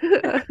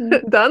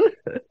 Done.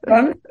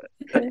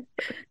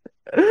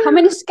 How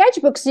many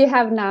sketchbooks do you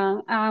have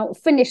now?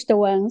 Finished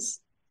ones?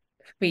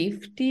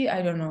 50?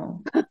 I don't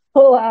know.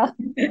 Oh, wow.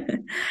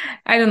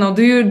 I don't know.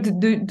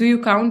 Do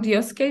you count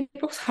your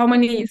sketchbooks? How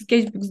many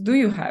sketchbooks do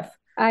you have?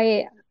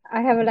 I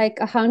have like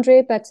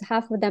 100, but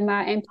half of them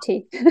are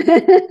empty.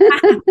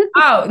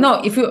 Oh no!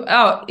 If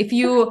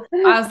you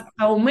ask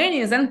how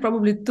many, then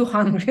probably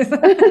 200.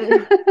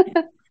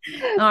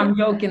 No, I'm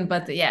joking,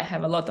 but I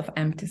have a lot of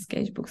empty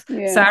sketchbooks.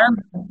 Sarah,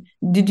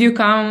 did you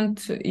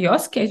count your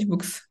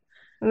sketchbooks?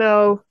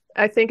 No,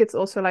 I think it's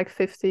also like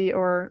 50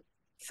 or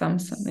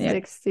something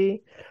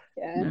 60.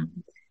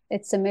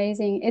 It's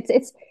amazing.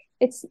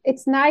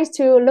 It's nice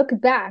to look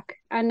back.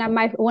 And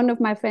one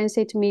of my friends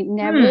said to me,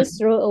 never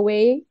throw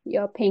away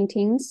your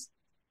paintings.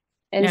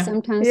 And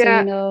sometimes,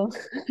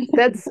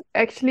 that's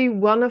actually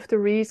one of the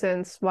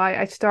reasons why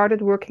I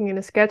started working in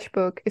a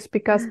sketchbook, is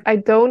because I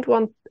don't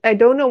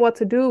know what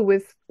to do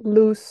with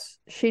loose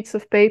sheets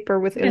of paper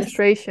with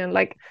illustration.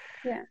 Like,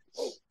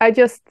 I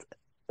just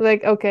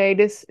like, okay,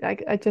 this,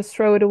 I just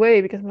throw it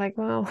away, because I'm like,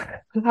 well,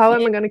 how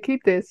am I going to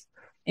keep this?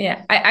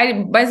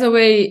 I by the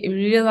way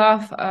really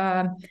love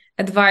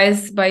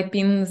advice by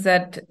Pim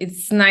that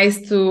it's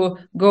nice to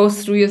go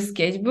through your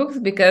sketchbooks,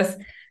 because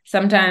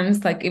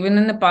sometimes, like even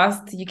in the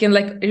past, you can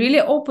like really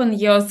open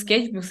your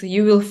sketchbooks,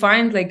 you will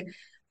find like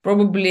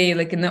probably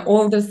like in the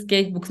older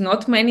sketchbooks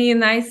not many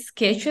nice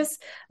sketches,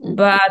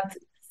 but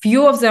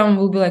few of them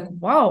will be like,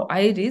 wow,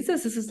 I did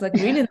this is like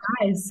really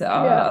nice.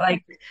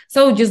 Like,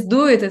 so just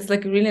do it. It's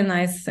like a really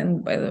nice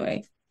thing, by the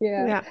way.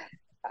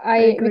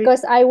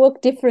 Because I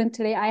work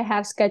differently. I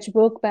have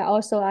sketchbook, but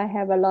also I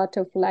have a lot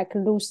of like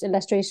loose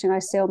illustration. I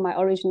sell my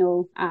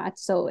original art,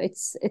 so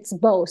it's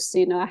both.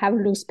 I have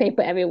loose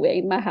paper everywhere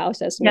in my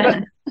house as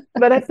well.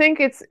 But I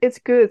think it's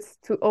good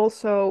to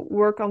also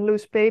work on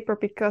loose paper,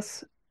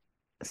 because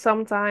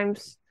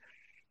sometimes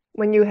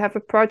when you have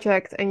a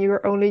project and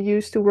you're only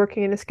used to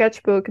working in a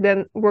sketchbook,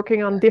 then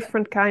working on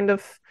different kind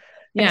of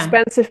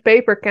expensive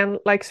paper can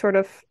like sort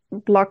of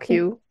block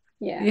you.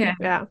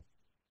 So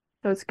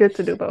it's good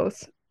to do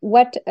both.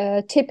 What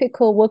a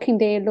typical working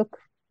day look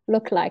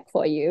like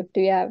for you?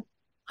 Do you have?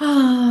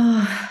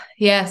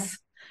 Yes.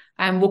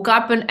 I woke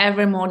up and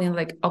every morning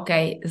like,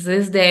 okay,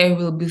 this day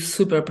will be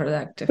super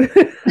productive.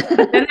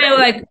 Then I'm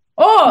like,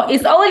 oh,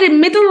 it's already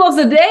middle of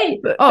the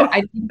day. Oh, I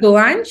eat the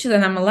lunch,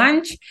 then I'm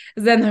lunch.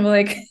 Then I'm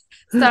like,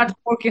 start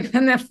working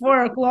and at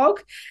 4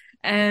 o'clock.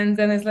 And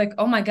then it's like,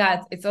 oh my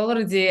God, it's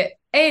already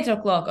 8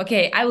 o'clock.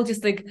 Okay, I will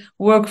just like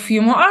work a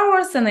few more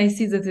hours, and I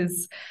see that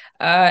it's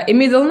in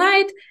middle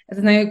night, and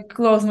then I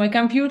close my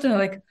computer and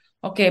like,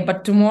 okay,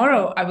 but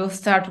tomorrow I will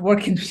start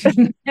working.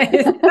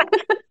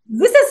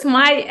 This is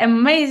my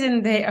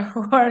amazing day of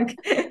work.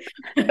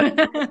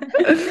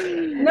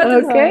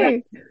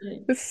 Okay,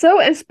 it's so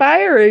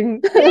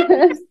inspiring.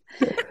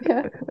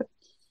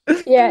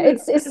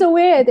 It's so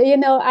weird.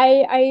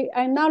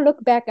 I now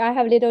look back. I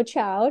have a little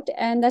child,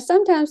 and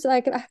sometimes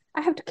like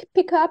I have to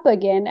pick her up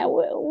again.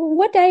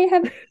 What I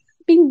have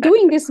been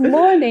doing this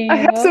morning. I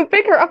have to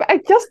pick her up. I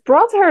just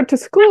brought her to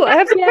school. I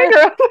have to pick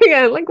her up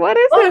again. Like, what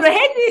is it?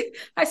 Already?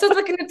 I thought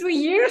like in 2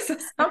 years or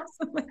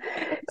something.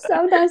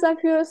 Sometimes I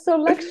feel so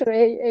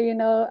luxury,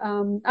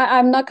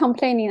 I'm not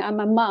complaining.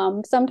 I'm a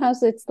mom.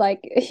 Sometimes it's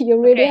like you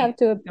really have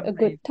to have a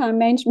good time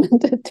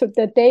management.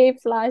 The day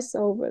flies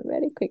over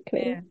very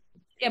quickly.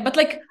 But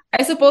like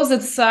I suppose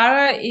that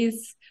Sarah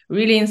is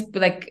really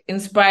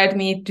inspired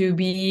me to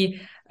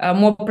be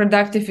more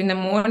productive in the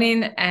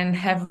morning and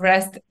have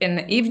rest in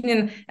the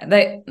evening.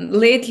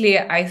 Lately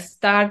I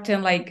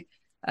started like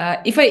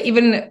if I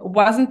even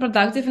wasn't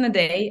productive in the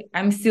day,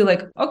 I'm still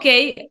like,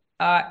 okay,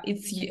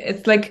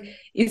 it's like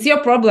it's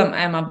your problem,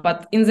 Emma,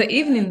 but in the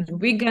evening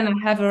we're gonna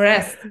have a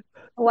rest.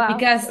 Wow.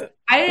 Because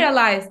I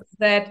realized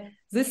that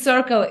this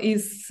circle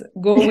is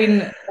going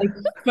like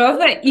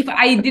further if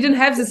I didn't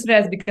have this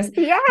rest, because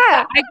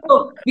I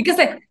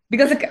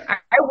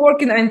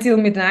work until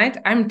midnight.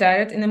 I'm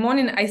tired in the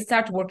morning. I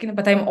start working,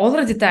 but I'm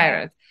already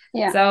tired.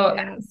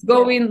 It's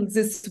going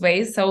this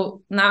way.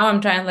 So now I'm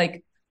trying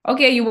like,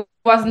 okay, you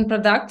wasn't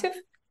productive.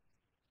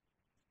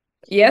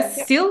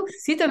 Yes, still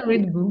sit and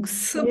read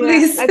books,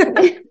 please.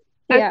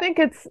 I think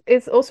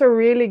it's also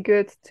really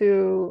good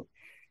to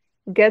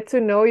get to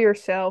know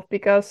yourself,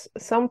 because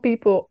some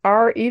people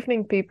are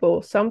evening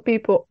people, some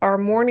people are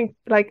morning,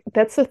 like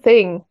that's a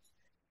thing.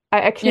 I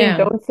actually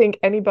don't think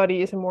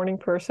anybody is a morning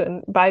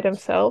person by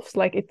themselves.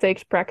 Like it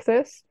takes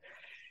practice.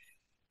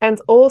 And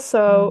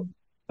also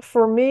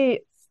for me,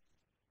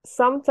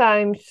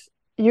 sometimes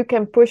you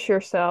can push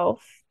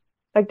yourself.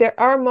 Like there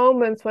are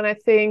moments when I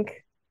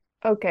think,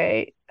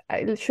 okay,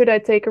 should I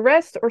take a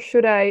rest or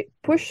should I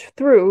push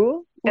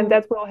through and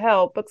that will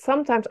help? But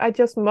sometimes I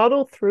just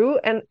muddle through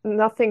and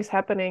nothing's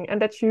happening.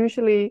 And that's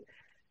usually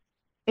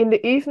in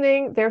the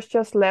evening, there's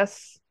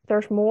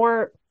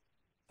more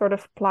sort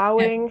of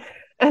plowing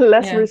and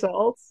less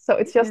results. So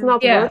it's just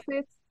not worth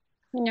it.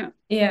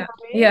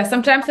 Yeah.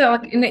 Sometimes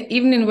like in the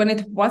evening when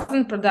it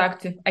wasn't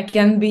productive, I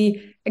can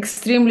be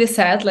extremely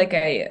sad. Like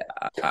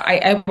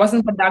I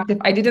wasn't productive.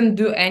 I didn't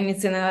do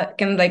anything. I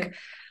can like,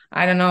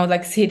 I don't know,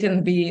 like sit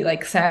and be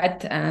like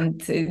sad. And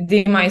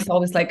Dima is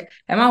always like,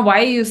 Emma,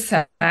 why are you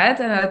sad?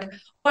 And I'm like,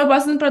 oh, I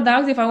wasn't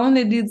productive. I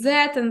only did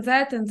that and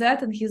that and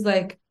that. And he's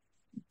like,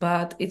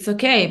 but it's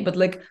okay. But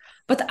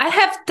I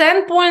have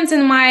 10 points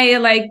in my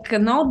like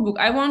notebook.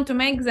 I want to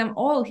make them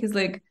all. He's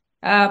like,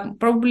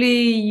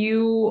 probably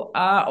you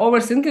are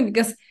overthinking,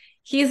 because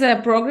he's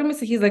a programmer.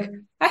 So he's like,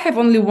 I have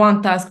only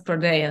one task per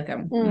day. Like,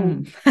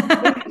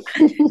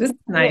 this is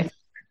nice.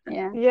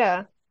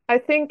 Yeah. I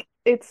think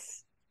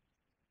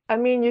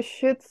you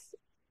should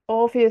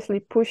obviously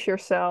push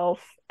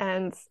yourself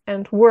and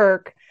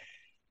work,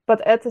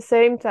 but at the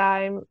same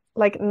time,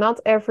 like not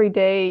every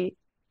day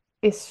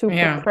is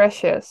super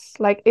precious.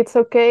 Like it's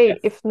okay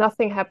if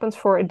nothing happens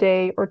for a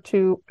day or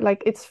two.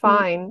 Like it's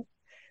fine.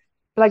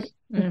 Like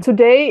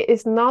today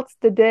is not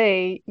the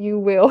day you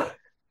will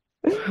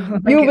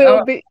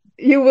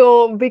you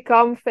will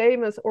become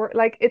famous, or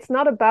like it's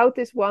not about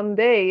this one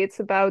day. It's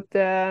about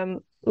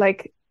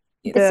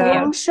it's a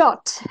long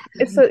shot.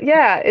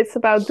 It's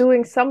about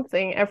doing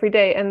something every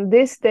day, and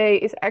this day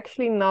is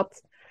actually not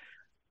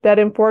that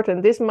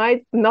important. This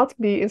might not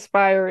be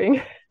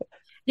inspiring.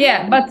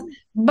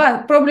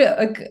 But probably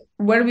like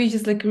where we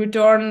just like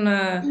return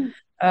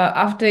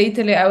after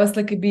Italy, I was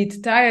like a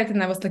bit tired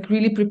and I was like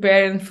really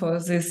preparing for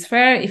this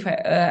fair.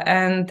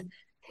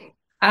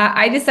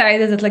 I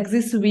decided that like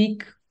this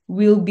week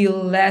will be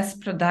less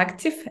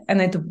productive,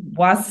 and it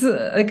was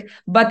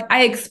but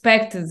I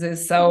expected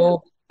this,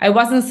 so I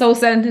wasn't so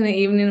sad in the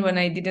evening when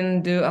I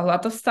didn't do a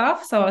lot of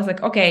stuff. So I was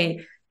like,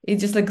 okay,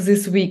 it's just like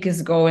this week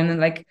is going, and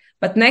like,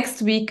 but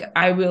next week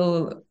I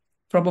will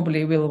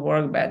probably will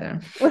work better.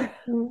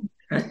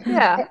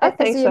 Yeah, I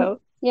think so.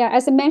 Yeah,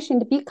 as I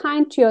mentioned, be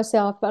kind to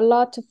yourself. A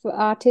lot of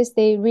artists,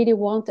 they really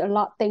want a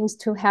lot of things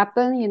to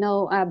happen,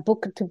 a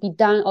book to be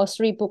done, or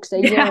 3 books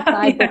a year,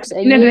 5 books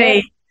a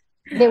year.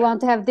 They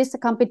want to have this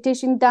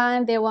competition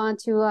done. They want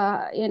to,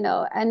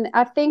 and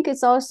I think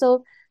it's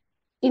also,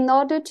 in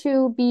order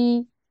to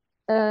be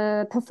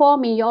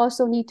performing, you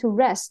also need to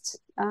rest.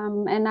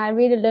 And I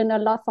really learned a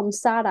lot from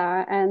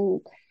Sarah,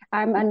 and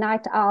I'm a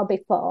night owl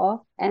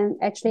before, and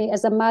actually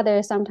as a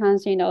mother,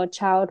 sometimes, a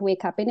child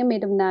wake up in the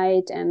middle of the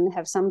night and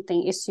have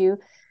something issue.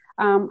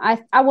 I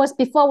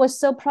was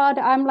so proud.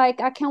 I'm like,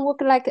 I can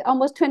work like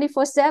almost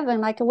 24/7,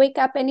 like wake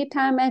up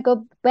anytime and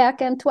go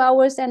back and 2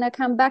 hours and I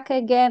come back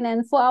again,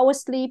 and 4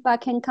 hours sleep, I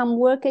can come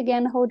work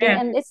again whole day.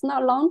 And it's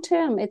not long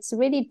term. It's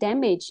really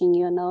damaging,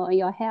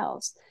 your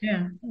health.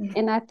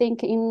 And I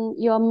think in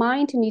your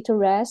mind, you need to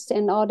rest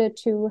in order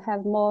to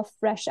have more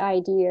fresh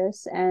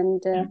ideas.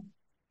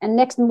 And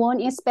next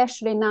morning,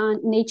 especially now,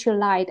 nature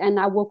light, and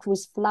I work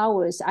with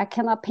flowers. I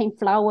cannot paint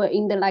flower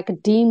in the like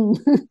dim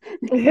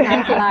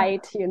night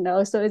light,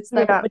 So it's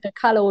like the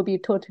color will be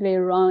totally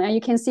wrong. And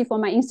you can see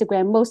from my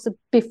Instagram, most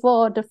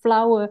before the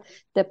flower,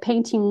 the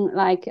painting,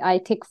 like I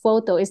take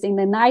photo is in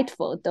the night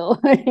photo,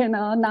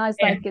 Now it's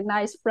like a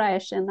nice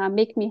fresh, and that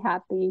make me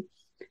happy.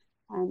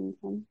 And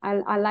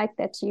I like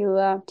that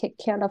you take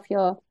care of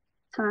your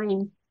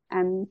time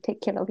and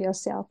take care of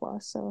yourself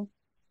also.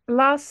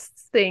 Last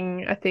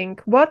thing, I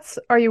think, what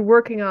are you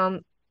working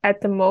on at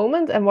the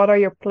moment, and what are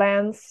your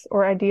plans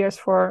or ideas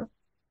for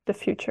the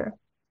future?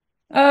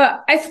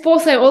 I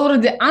suppose I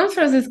already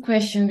answered this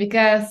question,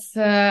 because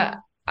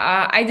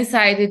I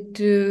decided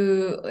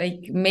to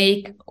like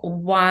make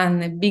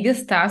one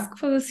biggest task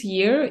for this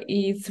year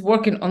is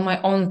working on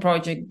my own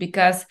project,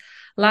 because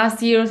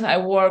last years I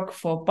work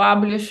for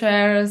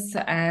publishers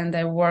and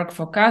I work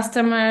for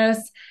customers.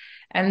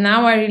 And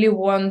now I really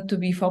want to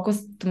be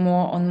focused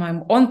more on my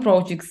own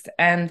projects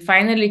and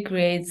finally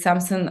create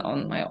something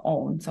on my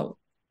own. So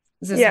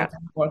this is what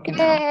I'm working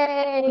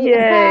on.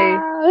 Yay!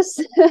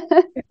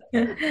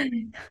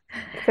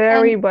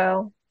 Very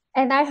well.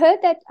 And I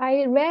heard that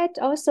I read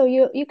also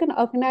you can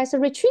organize a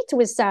retreat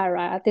with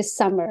Sarah this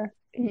summer.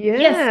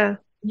 Yeah.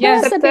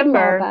 Tell us a bit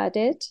more about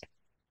it.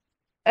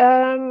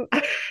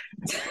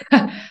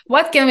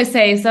 What can we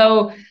say?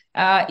 So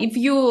if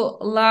you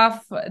love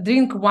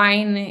drink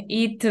wine,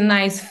 eat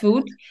nice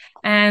food,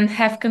 and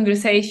have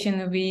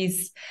conversation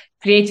with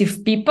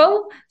creative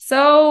people,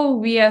 so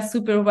we are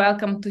super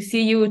welcome to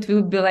see you. It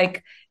will be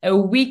like a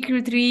week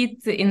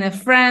retreat in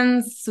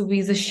France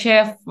with a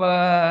chef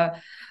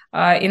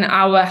in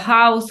our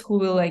house who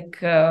will like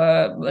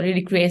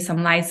really create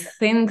some nice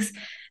things.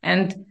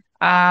 And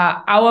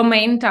our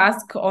main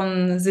task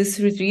on this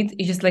retreat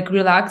is just like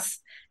relax.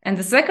 And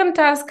the second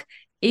task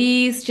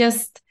is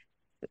just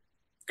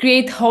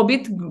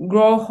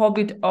grow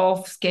habit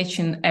of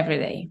sketching every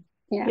day.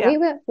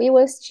 Yeah, we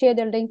will share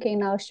the link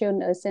in our show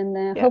notes,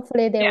 and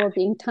hopefully there will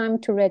be in time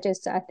to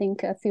register. I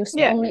think a few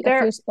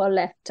spots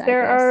left.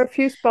 There are a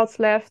few spots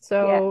left,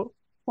 so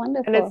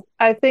wonderful. And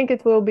I think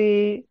it will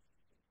be.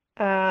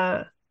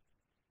 I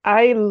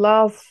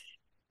love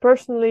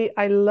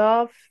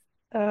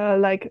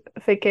like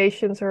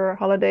vacations or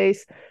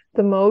holidays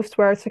the most,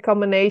 where it's a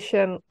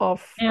combination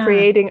of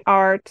creating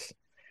art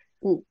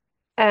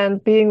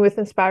and being with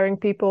inspiring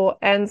people,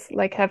 and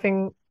like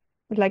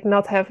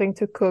not having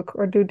to cook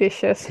or do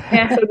dishes.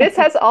 So this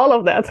has all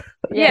of that.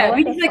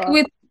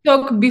 We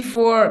talked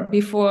before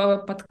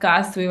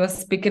podcast, we were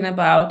speaking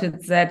about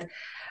it, that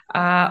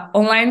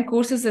online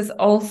courses is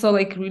also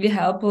like really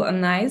helpful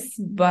and nice,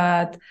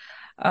 but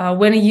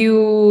when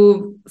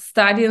you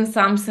studying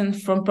something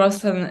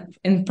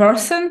in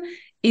person,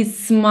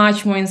 it's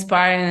much more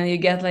inspiring, and you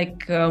get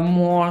like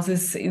more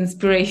this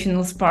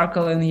inspirational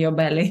sparkle in your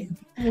belly.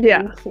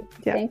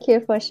 Thank you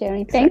for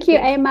sharing. Thank you,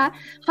 Ema.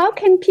 How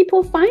can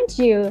people find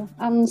you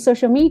on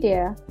social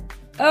media?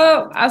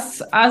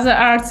 As an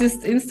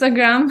artist,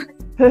 Instagram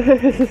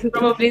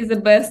probably is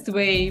the best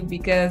way,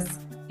 because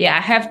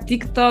I have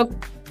TikTok,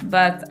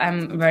 but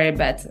I'm very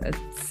bad at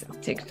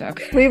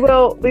TikTok. We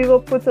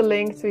will put a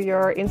link to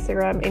your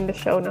Instagram in the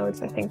show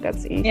notes. I think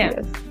that's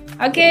easiest.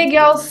 Okay,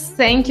 girls.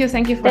 Thank you for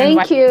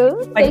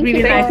inviting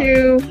me.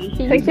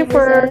 Thank you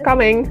for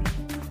coming.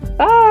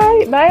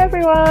 Bye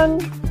everyone.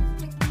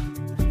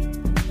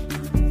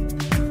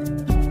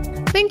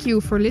 Thank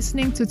you for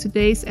listening to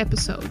today's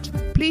episode.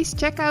 Please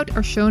check out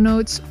our show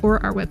notes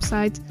or our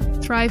website,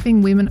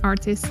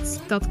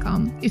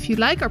 thrivingwomenartists.com. If you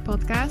like our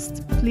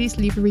podcast, please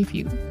leave a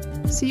review.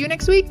 See you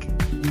next week.